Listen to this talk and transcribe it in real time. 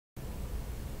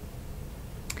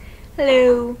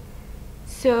Hello.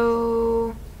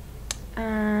 So,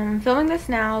 filming this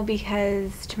now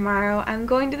because tomorrow I'm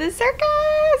going to the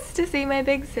circus to see my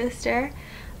big sister,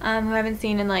 who I haven't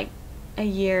seen in like a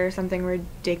year or something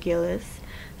ridiculous.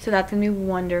 So that's gonna be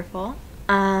wonderful.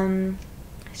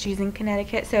 She's in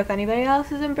Connecticut, so if anybody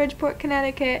else is in Bridgeport,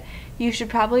 Connecticut, you should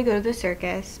probably go to the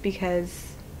circus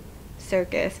because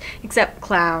circus, except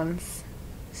clowns.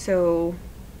 So,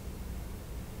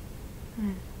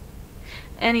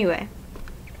 anyway.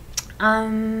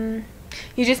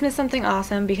 You just missed something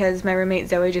awesome because my roommate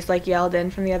Zoe just like yelled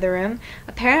in from the other room.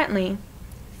 Apparently,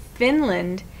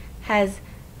 Finland has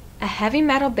a heavy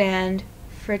metal band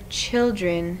for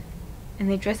children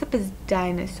and they dress up as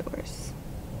dinosaurs.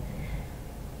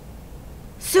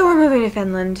 So we're moving to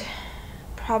Finland.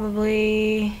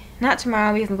 Probably not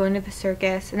tomorrow because I'm going to the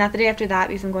circus, and not the day after that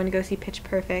because I'm going to go see Pitch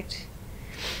Perfect.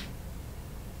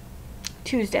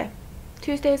 Tuesday.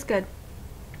 Tuesday is good.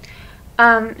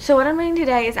 So what I'm reading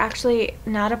today is actually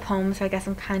not a poem, so I guess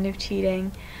I'm kind of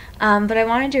cheating. But I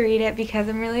wanted to read it because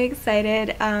I'm really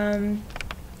excited.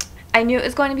 I knew it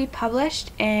was going to be published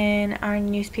in our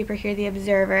newspaper here, The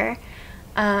Observer.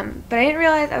 But I didn't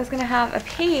realize I was going to have a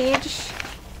page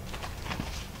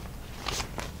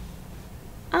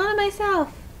all to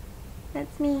myself.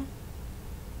 That's me.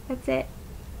 That's it.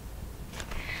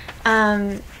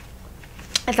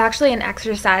 It's actually an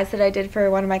exercise that I did for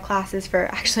one of my classes for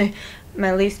actually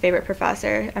my least favorite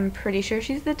professor. I'm pretty sure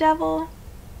she's the devil,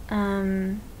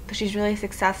 but she's really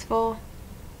successful,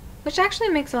 which actually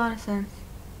makes a lot of sense.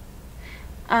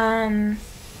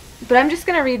 But I'm just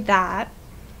gonna read that,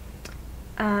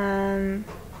 and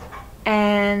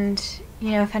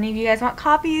you know, if any of you guys want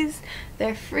copies,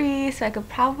 they're free, so I could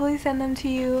probably send them to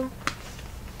you.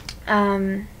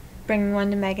 Bring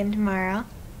one to Megan tomorrow.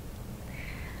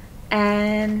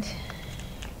 And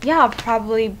yeah, I'll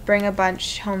probably bring a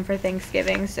bunch home for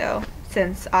Thanksgiving, so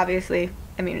since obviously,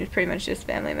 I mean, it's pretty much just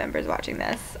family members watching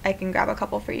this, I can grab a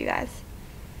couple for you guys.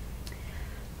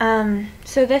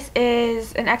 So this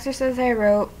is an exercise I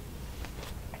wrote.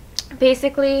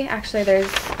 Basically, actually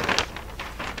there's a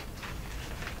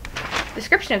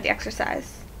description of the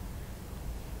exercise.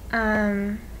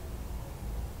 This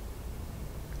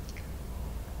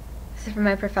is from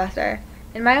my professor.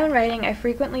 In my own writing, I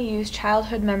frequently use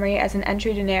childhood memory as an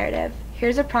entry to narrative.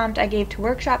 Here's a prompt I gave to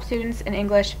workshop students in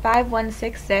English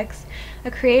 5166,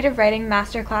 a creative writing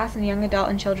masterclass in young adult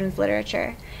and children's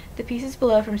literature. The pieces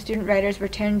below from student writers were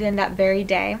turned in that very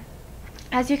day.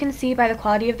 As you can see by the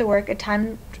quality of the work, a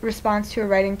timed response to a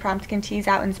writing prompt can tease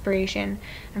out inspiration,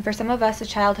 and for some of us, a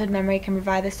childhood memory can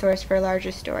provide the source for a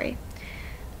larger story.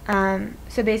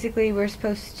 So basically, we're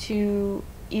supposed to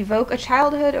evoke a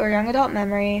childhood or young adult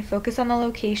memory, focus on the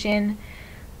location,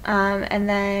 and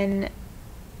then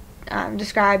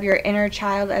describe your inner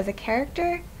child as a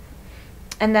character,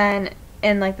 and then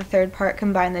in like the third part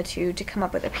combine the two to come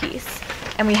up with a piece.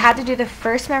 And we had to do the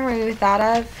first memory we thought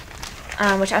of,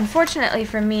 which unfortunately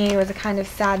for me was a kind of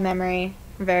sad memory,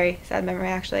 very sad memory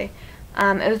actually.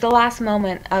 It was the last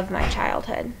moment of my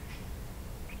childhood.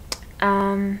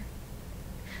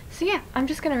 So yeah, I'm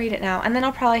just going to read it now, and then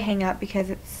I'll probably hang up because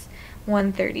it's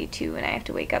 1:32 and I have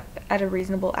to wake up at a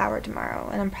reasonable hour tomorrow,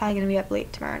 and I'm probably going to be up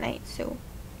late tomorrow night, so.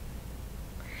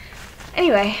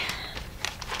 Anyway.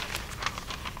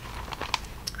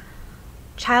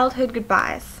 Childhood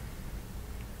Goodbyes.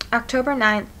 October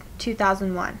 9th,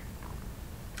 2001.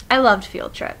 I loved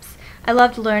field trips. I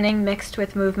loved learning mixed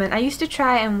with movement. I used to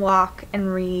try and walk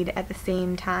and read at the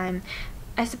same time.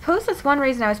 I suppose that's one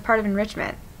reason I was part of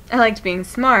enrichment. I liked being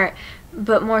smart,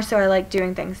 but more so I liked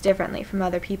doing things differently from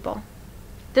other people.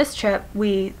 This trip,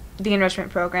 we, the enrichment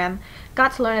program,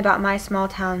 got to learn about my small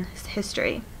town's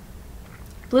history.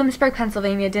 Bloomsburg,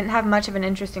 Pennsylvania didn't have much of an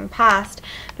interesting past,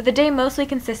 but the day mostly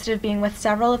consisted of being with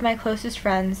several of my closest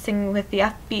friends, singing with the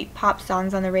upbeat pop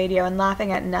songs on the radio and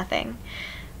laughing at nothing.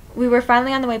 We were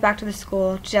finally on the way back to the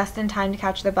school, just in time to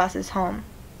catch the buses home.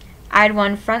 I had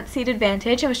won front seat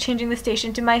advantage and was changing the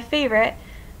station to my favorite,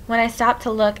 when I stopped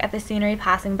to look at the scenery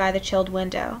passing by the chilled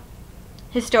window.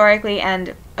 Historically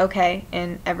and, okay,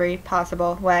 in every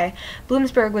possible way,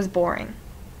 Bloomsburg was boring.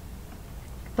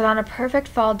 But on a perfect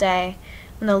fall day,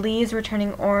 when the leaves were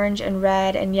turning orange and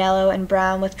red and yellow and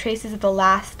brown with traces of the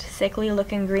last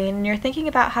sickly-looking green, and you're thinking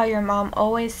about how your mom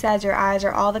always says your eyes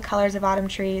are all the colors of autumn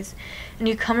trees, and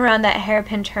you come around that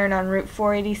hairpin turn on Route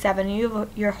 487, and you have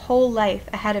your whole life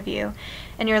ahead of you,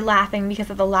 and you're laughing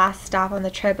because of the last stop on the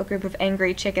trip a group of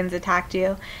angry chickens attacked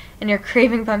you, and you're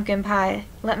craving pumpkin pie,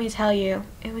 let me tell you,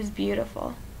 it was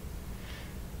beautiful.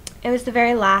 It was the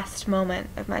very last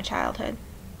moment of my childhood.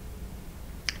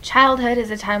 Childhood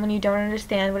is a time when you don't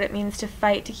understand what it means to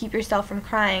fight to keep yourself from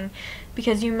crying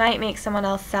because you might make someone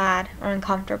else sad or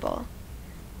uncomfortable.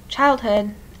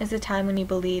 Childhood is a time when you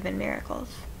believe in miracles.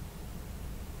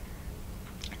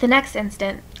 The next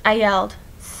instant, I yelled,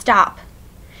 "Stop!"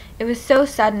 It was so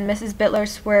sudden, Mrs. Bittler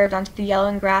swerved onto the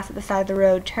yellowing grass at the side of the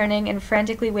road, turning and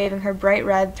frantically waving her bright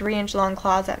red 3-inch-long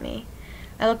claws at me.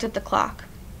 I looked at the clock.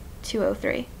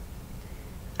 2:03.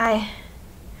 I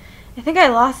think I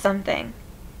lost something.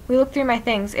 We looked through my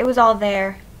things. It was all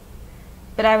there.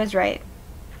 But I was right.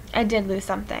 I did lose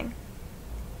something.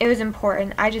 It was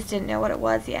important. I just didn't know what it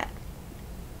was yet.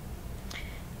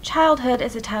 Childhood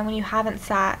is a time when you haven't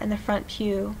sat in the front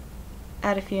pew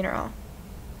at a funeral.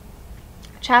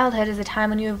 Childhood is a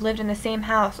time when you have lived in the same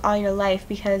house all your life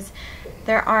because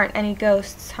there aren't any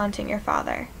ghosts haunting your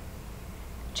father.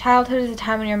 Childhood is a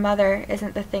time when your mother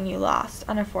isn't the thing you lost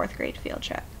on a 4th grade field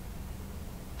trip.